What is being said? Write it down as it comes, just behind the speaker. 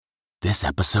This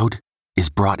episode is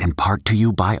brought in part to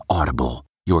you by Audible,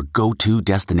 your go-to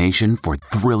destination for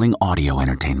thrilling audio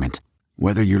entertainment.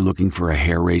 Whether you're looking for a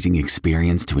hair-raising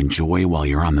experience to enjoy while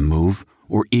you're on the move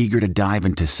or eager to dive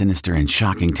into sinister and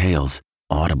shocking tales,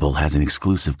 Audible has an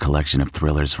exclusive collection of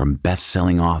thrillers from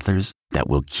best-selling authors that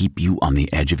will keep you on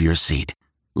the edge of your seat.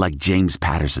 Like James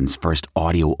Patterson's first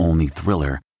audio-only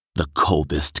thriller, The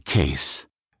Coldest Case.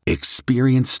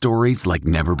 Experience stories like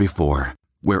never before,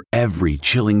 where every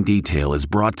chilling detail is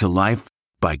brought to life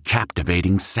by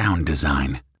captivating sound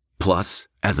design. Plus,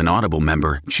 as an Audible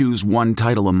member, choose one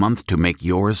title a month to make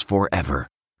yours forever.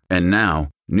 And now,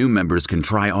 new members can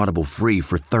try Audible free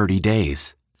for 30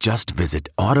 days. Just visit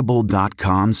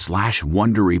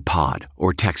audible.com/WonderyPod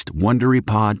or text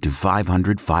WonderyPod to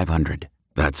 500-500.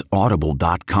 That's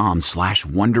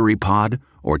audible.com/WonderyPod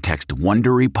or text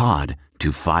WonderyPod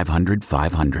to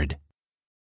 500-500.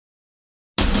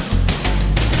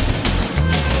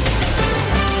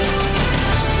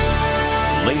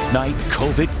 Late night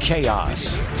COVID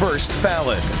chaos. First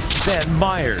Fallon, then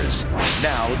Myers,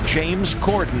 now James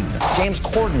Corden. James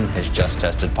Corden has just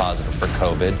tested positive for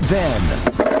COVID. Then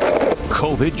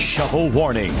COVID shovel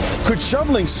warning. Could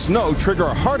shoveling snow trigger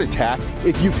a heart attack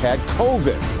if you've had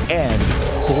COVID? And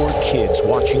 4 kids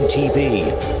watching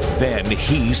TV. Then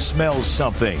he smells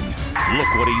something.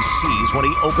 Look what he sees when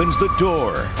he opens the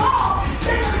door.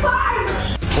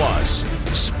 Plus,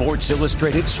 Sports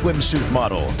Illustrated swimsuit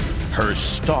model. Her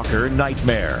stalker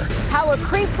nightmare. How a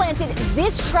creep planted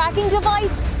this tracking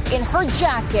device in her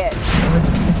jacket. It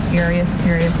was the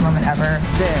scariest moment ever.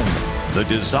 Then, the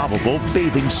dissolvable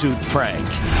bathing suit prank.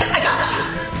 I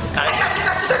got you.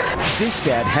 This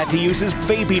dad had to use his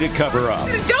baby to cover up.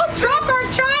 Don't drop our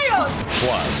child.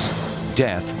 Plus,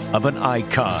 death of an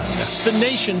icon. The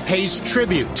nation pays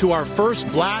tribute to our first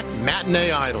black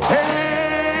matinee idol. Amen.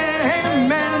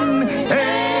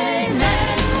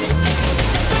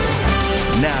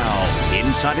 Now,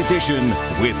 Inside Edition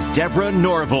with Deborah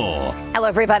Norville. Hello,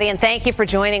 everybody, and thank you for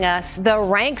joining us. The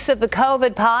ranks of the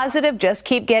COVID positive just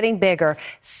keep getting bigger.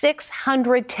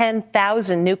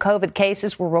 610,000 new COVID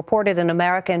cases were reported in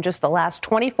America in just the last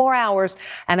 24 hours,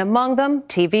 and among them,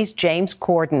 TV's James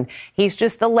Corden. He's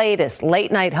just the latest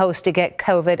late-night host to get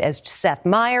COVID, as Seth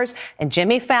Meyers and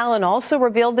Jimmy Fallon also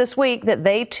revealed this week that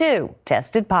they, too,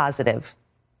 tested positive.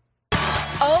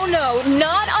 Oh, no,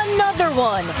 not another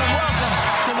one.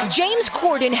 James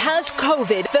Corden has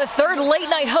COVID, the third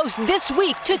late-night host this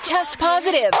week to test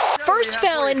positive. First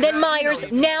Fallon, then Myers,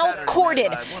 now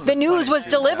Corden. The news was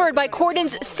delivered by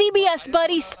Corden's CBS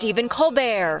buddy, Stephen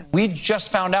Colbert. We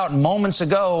just found out moments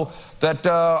ago that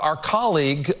our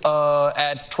colleague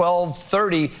at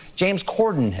 12:30, James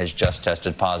Corden, has just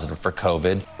tested positive for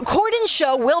COVID. Corden's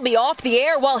show will be off the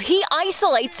air while he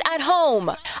isolates at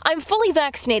home. I'm fully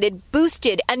vaccinated,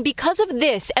 boosted, and because of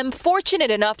this, am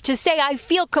fortunate enough to say I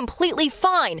feel completely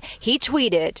fine, he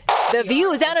tweeted. The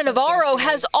View's Ana Navarro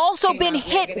has also been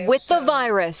hit with the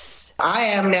virus. I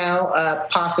am now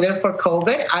positive for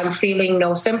COVID. I'm feeling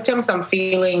no symptoms. I'm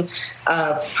feeling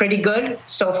pretty good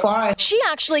so far. She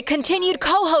actually continued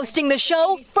co-hosting the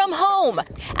show from home.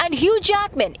 And Hugh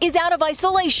Jackman is out of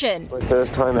isolation. My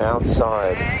first time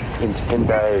outside in 10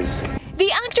 days.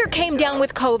 The actor came down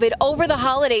with COVID over the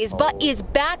holidays, but is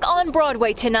back on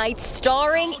Broadway tonight,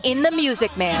 starring in The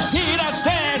Music Man.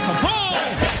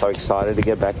 So excited to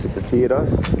get back to the theater.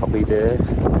 I'll be there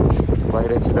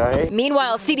later today.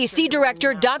 Meanwhile, CDC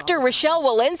Director Dr. Rochelle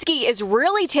Walensky is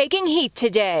really taking heat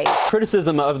today.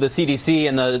 Criticism of the CDC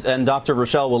and Dr.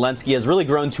 Rochelle Walensky has really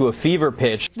grown to a fever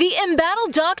pitch. The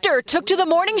embattled doctor took to the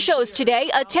morning shows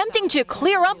today, attempting to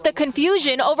clear up the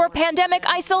confusion over pandemic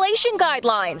isolation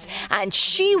guidelines, and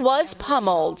she was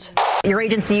pummeled. Your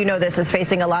agency, you know this, is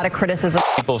facing a lot of criticism.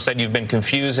 People said you've been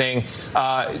confusing.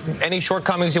 Any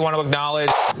shortcomings you want to acknowledge?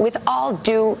 With all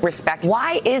due respect,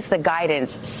 why is the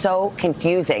guidance so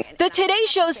confusing? The Today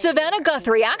Show's Savannah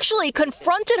Guthrie actually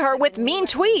confronted her with mean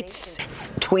tweets.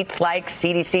 Tweets like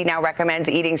CDC now recommends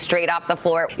eating straight off the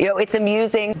floor. You know, it's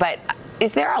amusing, but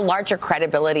is there a larger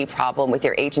credibility problem with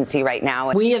your agency right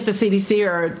now? We at the CDC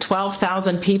are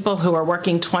 12,000 people who are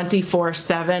working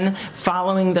 24/7,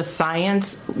 following the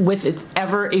science with its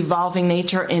ever-evolving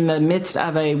nature in the midst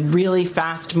of a really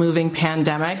fast-moving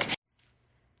pandemic.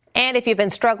 And if you've been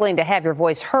struggling to have your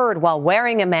voice heard while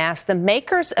wearing a mask, the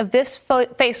makers of this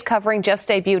face covering just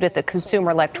debuted at the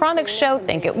Consumer Electronics Show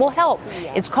think it will help.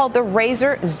 It's called the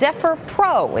Razer Zephyr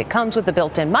Pro. It comes with a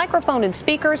built-in microphone and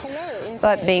speakers,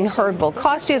 but being heard will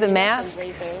cost you. The mask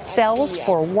sells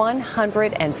for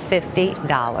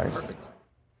 $150.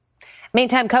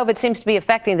 Meantime, COVID seems to be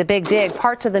affecting the Big Dig.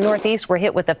 Parts of the Northeast were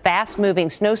hit with a fast-moving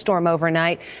snowstorm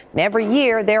overnight. And every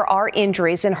year, there are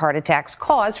injuries and heart attacks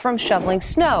caused from shoveling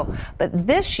snow. But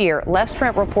this year, Les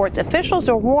Trent reports officials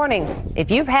are warning,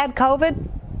 if you've had COVID,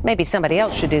 maybe somebody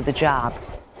else should do the job.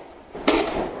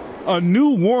 A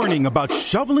new warning about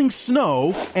shoveling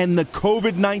snow and the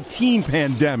COVID-19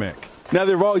 pandemic. Now,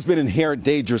 there have always been inherent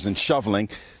dangers in shoveling,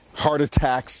 heart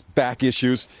attacks, back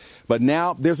issues. But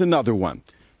now there's another one.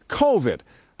 COVID.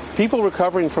 People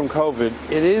recovering from COVID,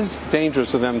 it is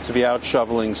dangerous for them to be out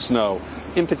shoveling snow.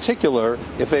 In particular,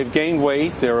 if they've gained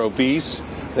weight, they're obese,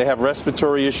 they have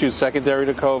respiratory issues secondary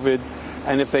to COVID,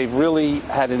 and if they've really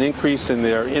had an increase in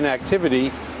their inactivity,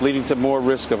 leading to more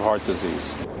risk of heart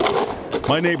disease.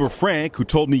 My neighbor Frank, who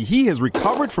told me he has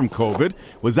recovered from COVID,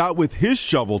 was out with his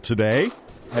shovel today.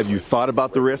 Have you thought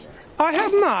about the risk? I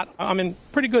have not. I'm in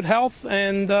pretty good health,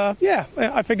 and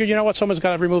I figured, you know what, someone's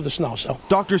got to remove the snow. So,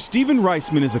 Dr. Stephen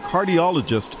Reisman is a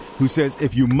cardiologist who says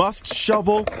if you must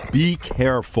shovel, be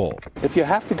careful. If you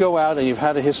have to go out and you've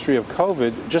had a history of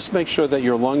COVID, just make sure that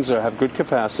your lungs have good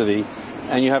capacity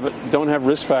and you don't have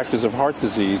risk factors of heart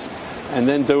disease. And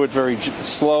then do it very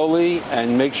slowly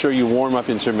and make sure you warm up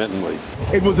intermittently.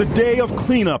 It was a day of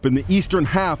cleanup in the eastern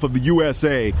half of the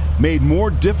USA, made more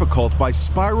difficult by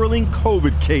spiraling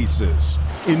COVID cases.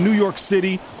 In New York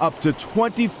City, up to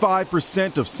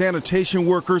 25% of sanitation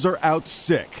workers are out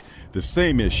sick. The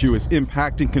same issue is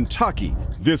impacting Kentucky,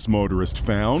 this motorist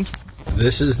found.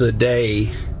 This is the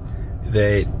day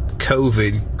that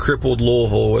COVID crippled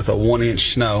Louisville with a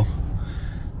 1-inch snow.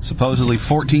 Supposedly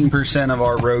 14% of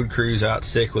our road crews out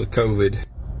sick with COVID.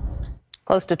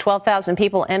 Close to 12,000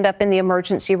 people end up in the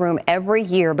emergency room every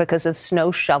year because of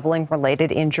snow shoveling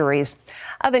related injuries.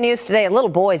 Other news today, a little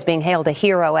boy is being hailed a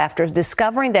hero after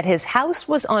discovering that his house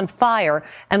was on fire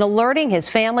and alerting his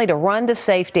family to run to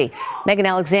safety. Megan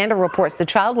Alexander reports the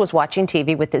child was watching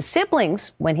TV with his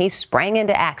siblings when he sprang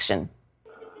into action.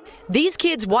 These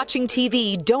kids watching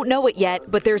TV don't know it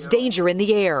yet, but there's danger in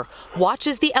the air. Watch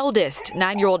as the eldest,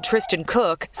 9-year-old Tristan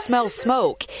Cook, smells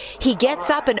smoke. He gets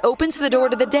up and opens the door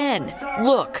to the den.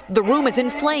 Look, the room is in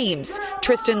flames.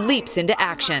 Tristan leaps into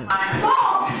action.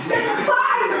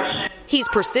 He's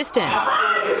persistent.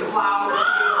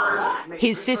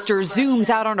 His sister zooms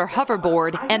out on her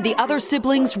hoverboard, and the other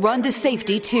siblings run to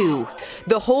safety, too.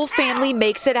 The whole family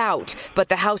makes it out, but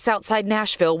the house outside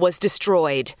Nashville was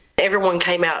destroyed. Everyone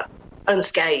came out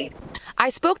unscathed. I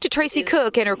spoke to Tracy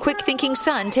Cook and her quick-thinking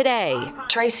son today.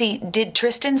 Tracy, did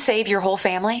Tristan save your whole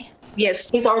family? Yes,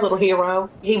 he's our little hero.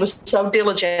 He was so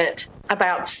diligent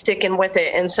about sticking with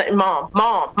it and saying, Mom,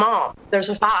 there's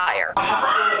a fire.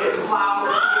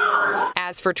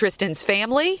 As for Tristan's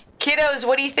family, kiddos,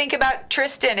 what do you think about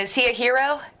Tristan? Is he a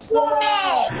hero?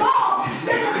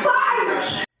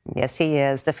 Yes, he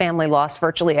is. The family lost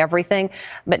virtually everything,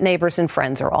 but neighbors and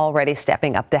friends are already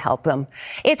stepping up to help them.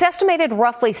 It's estimated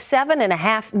roughly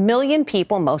 7.5 million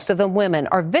people, most of them women,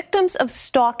 are victims of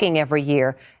stalking every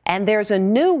year. And there's a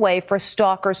new way for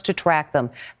stalkers to track them.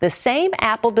 The same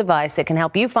Apple device that can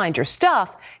help you find your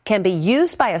stuff can be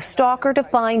used by a stalker to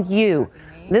find you.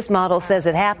 This model says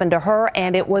it happened to her,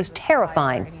 and it was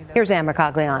terrifying. Here's Ann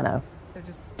Mercogliano.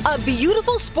 A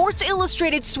beautiful Sports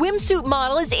Illustrated swimsuit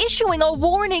model is issuing a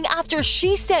warning after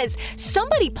she says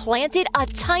somebody planted a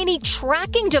tiny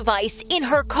tracking device in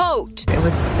her coat. It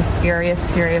was the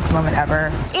scariest moment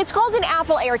ever. It's called an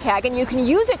Apple AirTag, and you can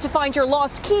use it to find your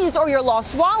lost keys or your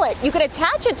lost wallet. You can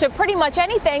attach it to pretty much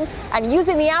anything, and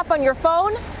using the app on your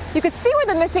phone, you could see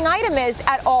where the missing item is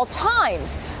at all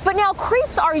times. But now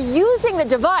creeps are using the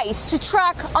device to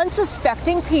track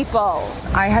unsuspecting people.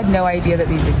 I had no idea that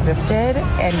these existed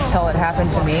until it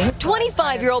happened to me.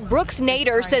 25-year-old Brooks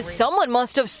Nader says someone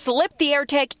must have slipped the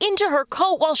AirTag into her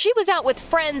coat while she was out with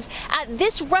friends at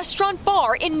this restaurant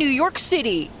bar in New York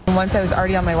City. Once I was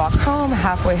already on my walk home,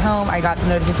 halfway home, I got the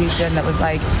notification that was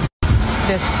like,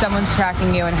 someone's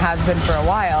tracking you and has been for a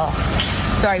while.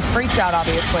 So I freaked out,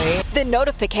 obviously. The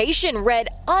notification read,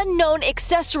 unknown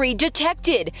accessory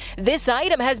detected. This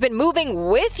item has been moving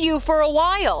with you for a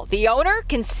while. The owner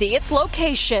can see its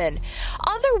location.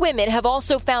 Other women have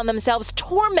also found themselves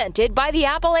tormented by the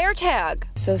Apple AirTag.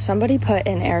 So somebody put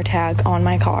an AirTag on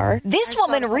my car. This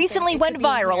woman recently went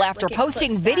viral after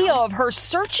posting video of her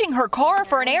searching her car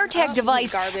for an AirTag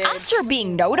device. After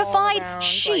being notified,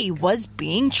 she was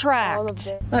being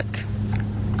tracked. Look.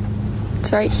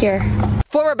 It's right here.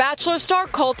 Former Bachelor star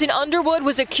Colton Underwood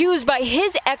was accused by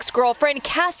his ex-girlfriend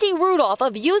Cassie Rudolph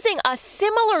of using a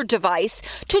similar device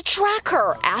to track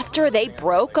her after they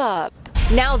broke up.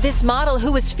 Now this model,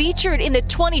 who was featured in the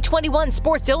 2021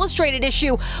 Sports Illustrated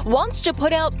issue, wants to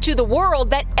put out to the world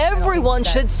that everyone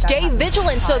should stay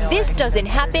vigilant so this doesn't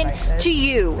happen to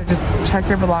you. So just check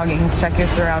your belongings, check your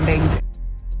surroundings.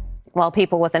 While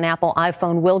people with an Apple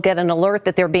iPhone will get an alert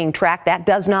that they're being tracked, that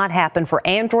does not happen for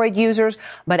Android users.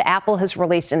 But Apple has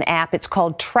released an app. It's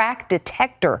called Track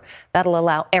Detector. That'll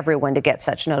allow everyone to get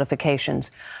such notifications.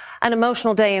 An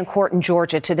emotional day in court in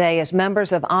Georgia today as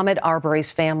members of Ahmaud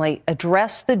Arbery's family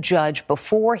addressed the judge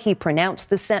before he pronounced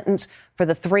the sentence for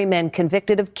the 3 men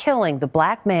convicted of killing the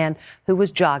black man who was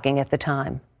jogging at the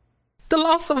time. The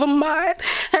loss of Ahmaud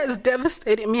has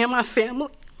devastated me and my family.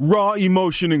 Raw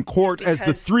emotion in court as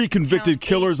the 3 convicted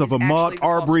killers of Ahmaud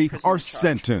Arbery are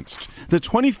sentenced. The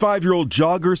 25-year-old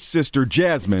jogger's sister,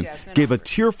 Jasmine, gave a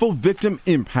tearful victim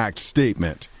impact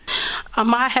statement.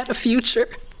 Ahmaud had a future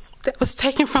that was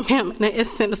taken from him in an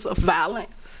instance of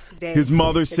violence. His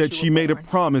mother said she made a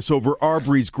promise over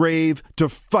Arbery's grave to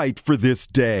fight for this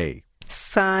day.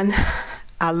 Son,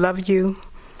 I love you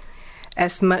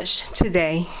as much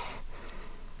today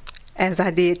as I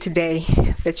did today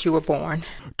that you were born.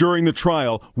 During the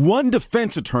trial, one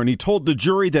defense attorney told the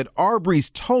jury that Arbery's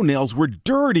toenails were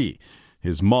dirty.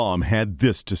 His mom had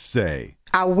this to say.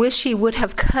 I wish he would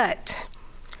have cut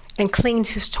and cleaned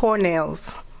his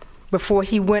toenails before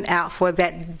he went out for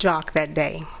that jog that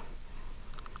day.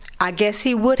 I guess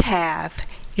he would have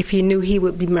if he knew he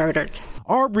would be murdered.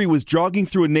 Arbery was jogging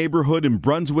through a neighborhood in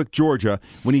Brunswick, Georgia,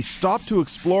 when he stopped to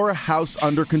explore a house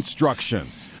under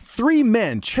construction. 3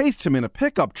 men chased him in a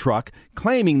pickup truck,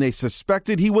 claiming they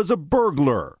suspected he was a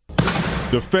burglar.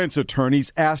 Defense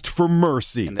attorneys asked for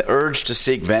mercy. And the urge to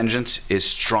seek vengeance is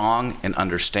strong and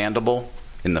understandable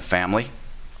in the family.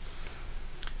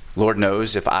 Lord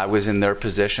knows if I was in their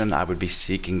position, I would be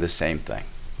seeking the same thing.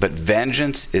 But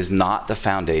vengeance is not the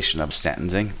foundation of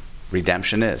sentencing.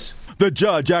 Redemption is. The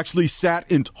judge actually sat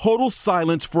in total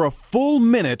silence for a full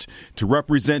minute to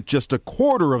represent just a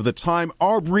quarter of the time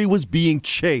Arbery was being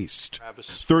chased.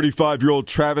 35-year-old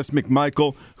Travis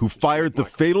McMichael, who fired the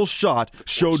fatal shot,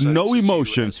 showed no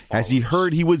emotion as he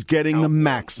heard he was getting the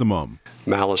maximum.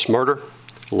 Malice murder,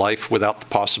 life without the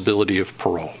possibility of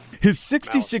parole. His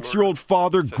 66-year-old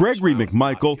father, Gregory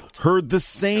McMichael, heard the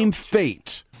same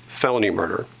fate. Felony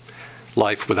murder,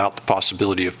 life without the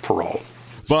possibility of parole.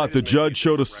 But the judge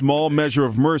showed a small measure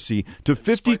of mercy to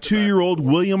 52-year-old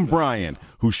William Bryan,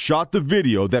 who shot the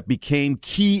video that became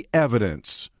key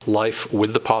evidence. Life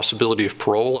with the possibility of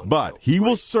parole. But he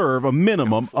will serve a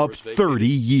minimum of 30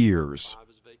 years.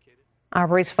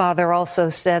 Arbery's father also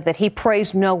said that he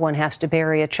prays no one has to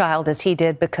bury a child as he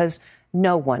did because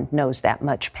no one knows that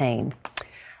much pain.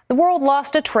 The world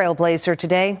lost a trailblazer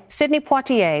today. Sidney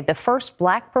Poitier, the first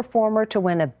black performer to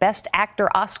win a Best Actor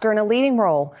Oscar in a leading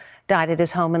role, died at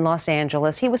his home in Los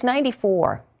Angeles. He was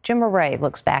 94. Jim Murray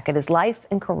looks back at his life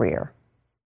and career.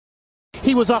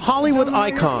 He was a Hollywood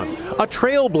icon, a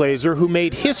trailblazer who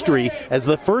made history as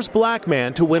the first black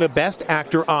man to win a Best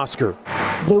Actor Oscar.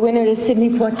 The winner is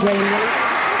Sidney Poitier.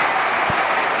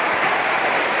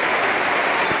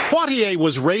 Poitier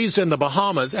was raised in the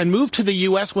Bahamas and moved to the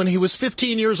U.S. when he was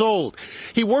 15 years old.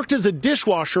 He worked as a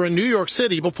dishwasher in New York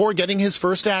City before getting his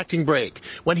first acting break.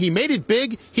 When he made it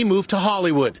big, he moved to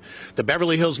Hollywood. The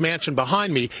Beverly Hills mansion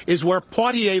behind me is where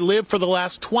Poitier lived for the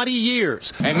last 20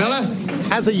 years. Hey, Miller.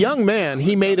 As a young man,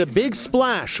 he made a big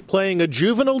splash playing a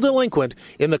juvenile delinquent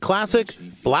in the classic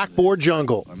Blackboard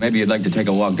Jungle. Or maybe you'd like to take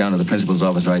a walk down to the principal's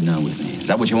office right now with me. Is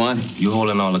that what you want? You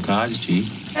holding all the cards,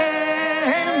 Chief?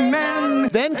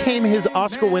 Then came his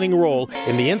Oscar-winning role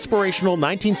in the inspirational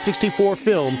 1964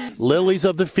 film Lilies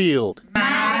of the Field.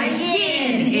 My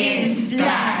skin is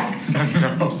black.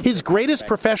 His greatest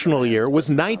professional year was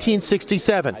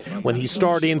 1967, when he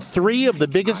starred in 3 of the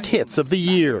biggest hits of the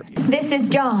year. This is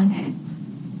John.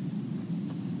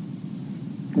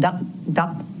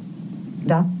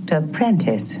 Dr.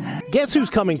 Prentice. Guess Who's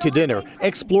Coming to Dinner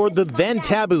explored the then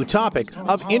taboo topic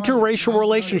of interracial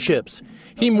relationships.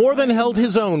 He more than held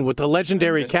his own with the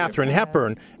legendary Katharine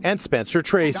Hepburn and Spencer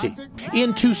Tracy.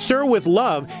 In To Sir with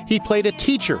Love, he played a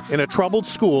teacher in a troubled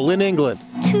school in England.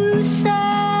 To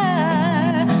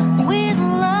Sir with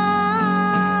Love.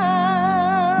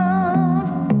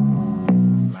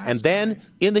 And then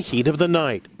In the Heat of the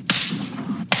Night,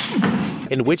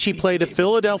 in which he played a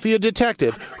Philadelphia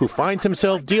detective who finds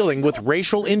himself dealing with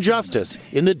racial injustice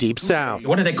in the Deep South.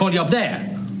 What do they call you up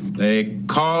there? They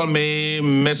call me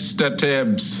Mr.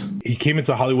 Tibbs. He came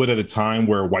into Hollywood at a time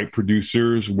where white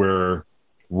producers were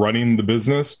running the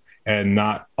business and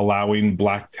not allowing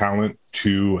black talent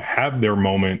to have their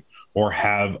moment or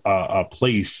have a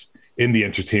place in the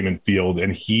entertainment field,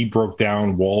 and he broke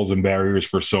down walls and barriers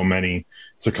for so many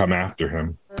to come after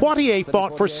him. Poitier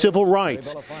fought for civil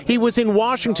rights. He was in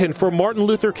Washington for Martin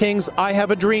Luther King's I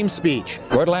Have a Dream speech.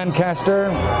 Gord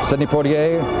Lancaster, Sidney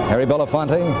Poitier, Harry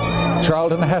Belafonte,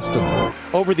 Charlton Heston.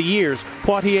 Over the years,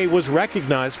 Poitier was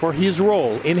recognized for his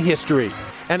role in history.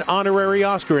 An honorary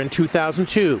Oscar in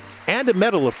 2002 and a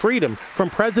Medal of Freedom from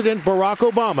President Barack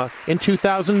Obama in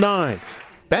 2009.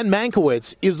 Ben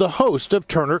Mankiewicz is the host of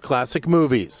Turner Classic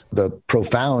Movies. The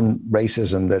profound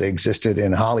racism that existed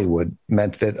in Hollywood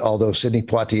meant that although Sidney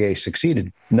Poitier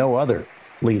succeeded, no other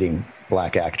leading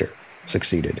black actor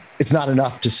succeeded. It's not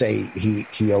enough to say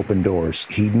he opened doors.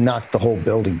 He knocked the whole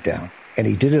building down, and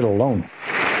he did it alone.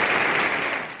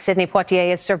 Sidney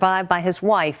Poitier is survived by his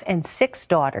wife and 6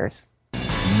 daughters.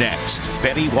 Next,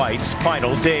 Betty White's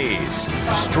final days,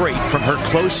 straight from her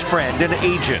close friend and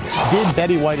agent. Did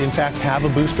Betty White, in fact, have a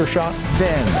booster shot?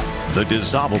 Then, the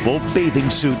dissolvable bathing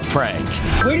suit prank.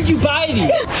 Where did you buy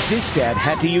these? This dad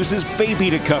had to use his baby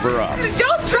to cover up.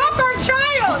 Don't drop our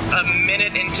child! A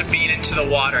minute into being into the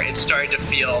water, it started to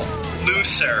feel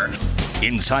looser.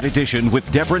 Inside Edition with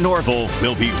Deborah Norville.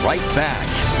 We'll be right back.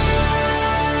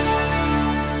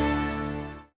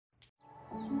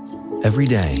 Every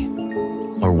day,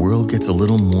 our world gets a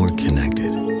little more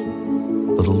connected,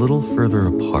 but a little further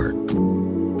apart.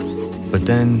 But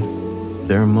then,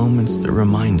 there are moments that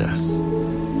remind us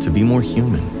to be more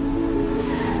human.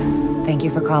 Thank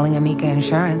you for calling Amica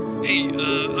Insurance. Hey,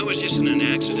 I was just in an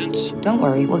accident. Don't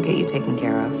worry, we'll get you taken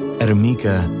care of. At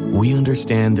Amica, we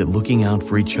understand that looking out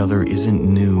for each other isn't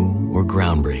new or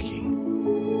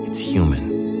groundbreaking. It's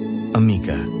human.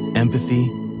 Amica, empathy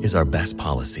is our best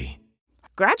policy.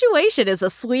 Graduation is a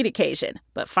sweet occasion,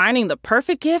 but finding the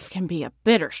perfect gift can be a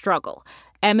bitter struggle.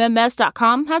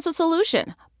 MMS.com has a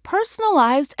solution.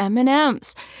 Personalized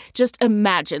M&Ms. Just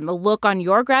imagine the look on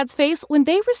your grad's face when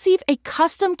they receive a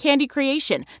custom candy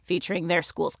creation featuring their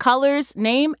school's colors,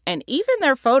 name, and even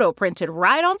their photo printed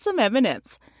right on some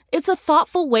M&Ms. It's a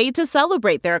thoughtful way to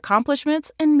celebrate their accomplishments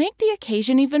and make the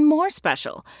occasion even more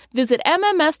special. Visit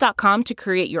MMS.com to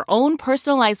create your own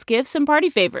personalized gifts and party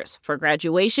favors for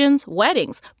graduations,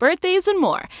 weddings, birthdays, and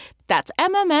more. That's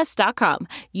MMS.com.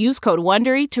 Use code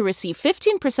WONDERY to receive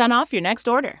 15% off your next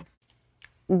order.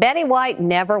 Betty White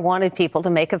never wanted people to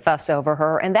make a fuss over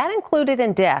her, and that included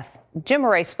in death. Jim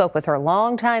Murray spoke with her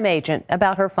longtime agent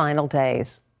about her final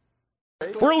days.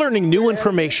 We're learning new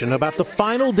information about the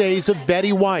final days of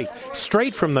Betty White,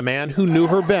 straight from the man who knew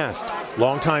her best,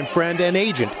 longtime friend and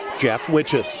agent, Jeff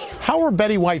Witches. How were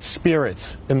Betty White's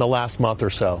spirits in the last month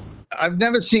or so? I've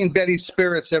never seen Betty's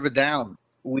spirits ever down.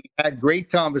 We had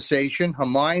great conversation. Her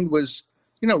mind was,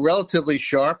 relatively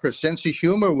sharp. Her sense of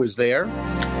humor was there.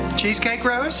 Cheesecake,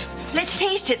 Rose? Let's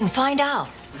taste it and find out.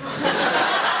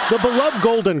 The beloved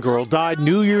Golden Girl died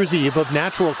New Year's Eve of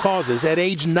natural causes at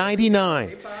age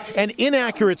 99. An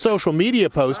inaccurate social media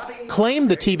post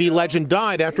claimed the TV legend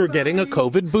died after getting a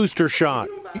COVID booster shot.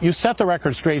 You set the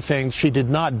record straight saying she did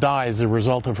not die as a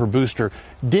result of her booster.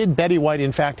 Did Betty White,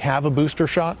 in fact, have a booster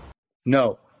shot?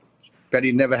 No.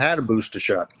 Betty never had a booster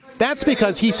shot. That's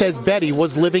because he says Betty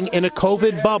was living in a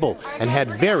COVID bubble and had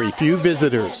very few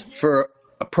visitors. For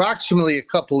approximately a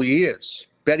couple years,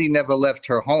 Betty never left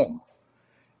her home.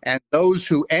 And those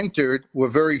who entered were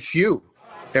very few.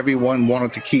 Everyone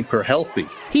wanted to keep her healthy.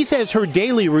 He says her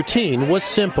daily routine was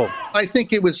simple. I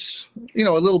think it was, a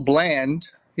little bland.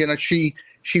 She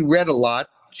read a lot.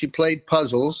 She played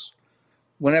puzzles.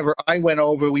 Whenever I went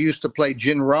over, we used to play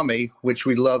gin rummy, which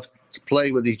we loved to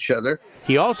play with each other.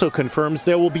 He also confirms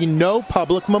there will be no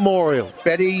public memorial.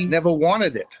 Betty never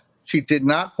wanted it. She did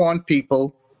not want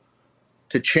people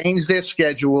to change their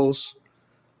schedules,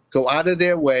 go out of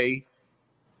their way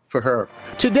for her.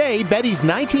 Today, Betty's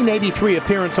 1983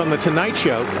 appearance on The Tonight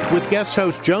Show with guest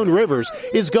host Joan Rivers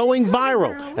is going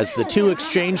viral as the two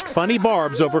exchanged funny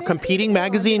barbs over competing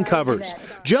magazine covers.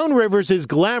 Joan Rivers is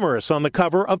glamorous on the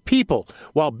cover of People,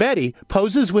 while Betty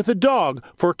poses with a dog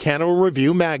for Kennel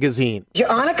Review magazine.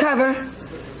 You're on a cover.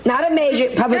 Not a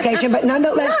major publication, but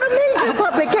nonetheless. Not a major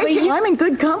publication. I'm in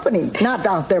good company. Not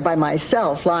out there by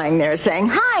myself, lying there saying,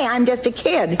 "Hi, I'm just a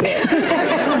kid."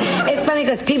 It's funny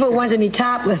because people wanted me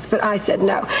topless, but I said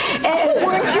no.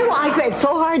 Weren't you? It's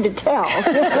so hard to tell.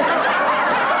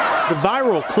 The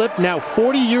viral clip, now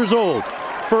 40 years old,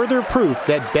 further proof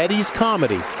that Betty's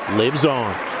comedy lives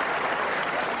on.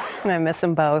 I miss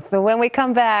them both. But when we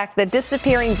come back, the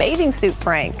disappearing bathing suit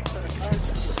prank.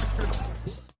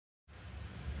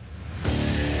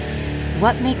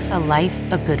 What makes a life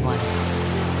a good one?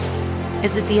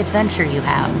 Is it the adventure you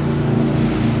have?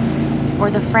 Or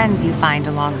the friends you find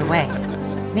along the way?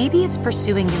 Maybe it's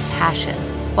pursuing your passion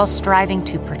while striving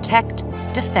to protect,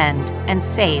 defend, and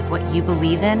save what you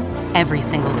believe in every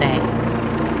single day.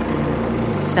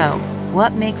 So,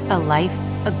 what makes a life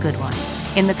a good one?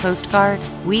 In the Coast Guard,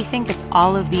 we think it's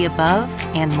all of the above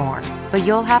and more, but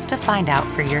you'll have to find out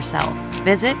for yourself.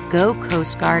 Visit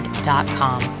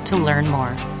gocoastguard.com to learn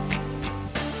more.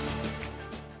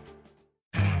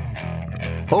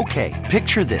 Okay,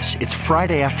 picture this. It's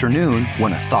Friday afternoon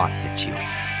when a thought hits you.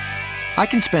 I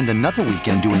can spend another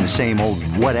weekend doing the same old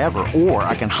whatever, or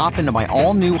I can hop into my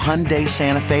all-new Hyundai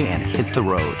Santa Fe and hit the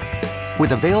road.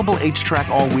 With available H-Track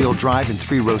all-wheel drive and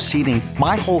 3-row seating,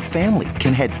 my whole family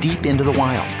can head deep into the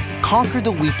wild. Conquer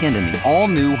the weekend in the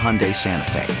all-new Hyundai Santa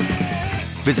Fe.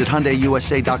 Visit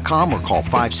HyundaiUSA.com or call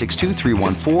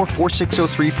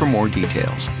 562-314-4603 for more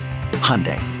details.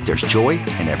 Hyundai, there's joy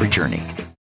in every journey.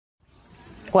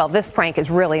 Well, this prank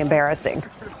is really embarrassing.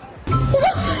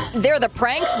 They're the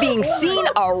pranks being seen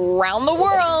around the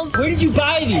world. Where did you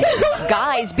buy these?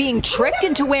 Guys being tricked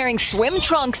into wearing swim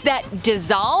trunks that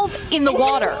dissolve in the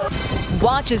water.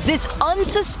 Watch as this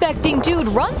unsuspecting dude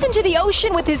runs into the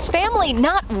ocean with his family,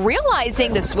 not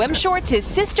realizing the swim shorts his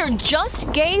sister just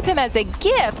gave him as a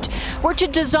gift were to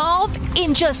dissolve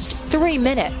in just 3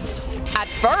 minutes. At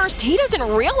first, he doesn't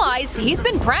realize he's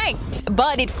been pranked,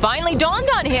 but it finally dawned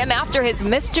on him after his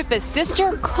mischievous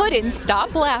sister couldn't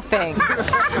stop laughing.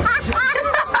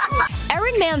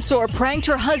 Erin Mansour pranked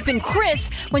her husband Chris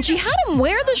when she had him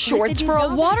wear the shorts for a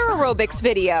water aerobics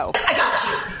video. I got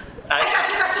you.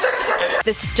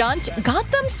 The stunt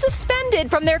got them suspended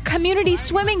from their community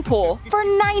swimming pool for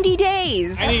 90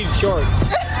 days. I need shorts.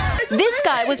 This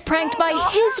guy was pranked by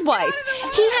his wife.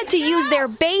 He had to use their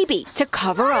baby to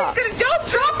cover up. Don't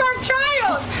drop our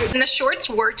child! And the shorts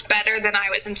worked better than I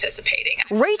was anticipating.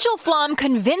 Rachel Flom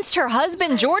convinced her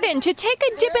husband Jordan to take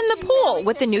a dip in the pool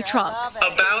with the new trunks.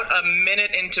 About a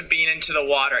minute into being into the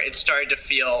water, it started to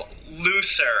feel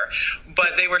looser.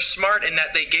 But they were smart in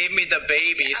that they gave me the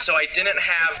baby, so I didn't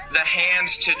have the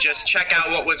hands to just check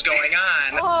out what was going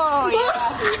on. Oh,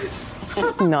 yeah.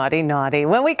 Naughty, naughty.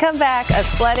 When we come back, a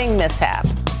sledding mishap.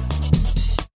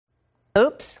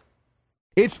 Oops.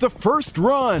 It's the first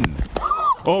run.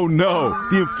 Oh no,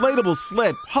 the inflatable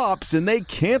sled pops and they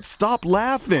can't stop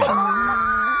laughing.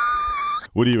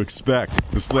 What do you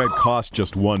expect? The sled costs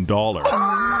just $1.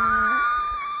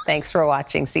 Thanks for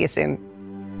watching. See you soon.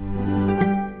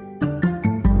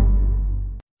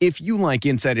 If you like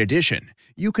Inside Edition,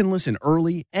 you can listen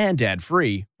early and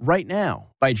ad-free right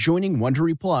now by joining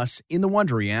Wondery Plus in the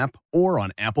Wondery app or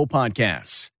on Apple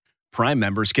Podcasts. Prime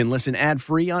members can listen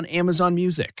ad-free on Amazon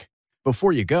Music.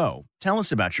 Before you go, tell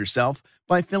us about yourself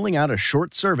by filling out a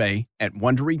short survey at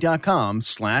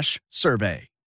Wondery.com/survey.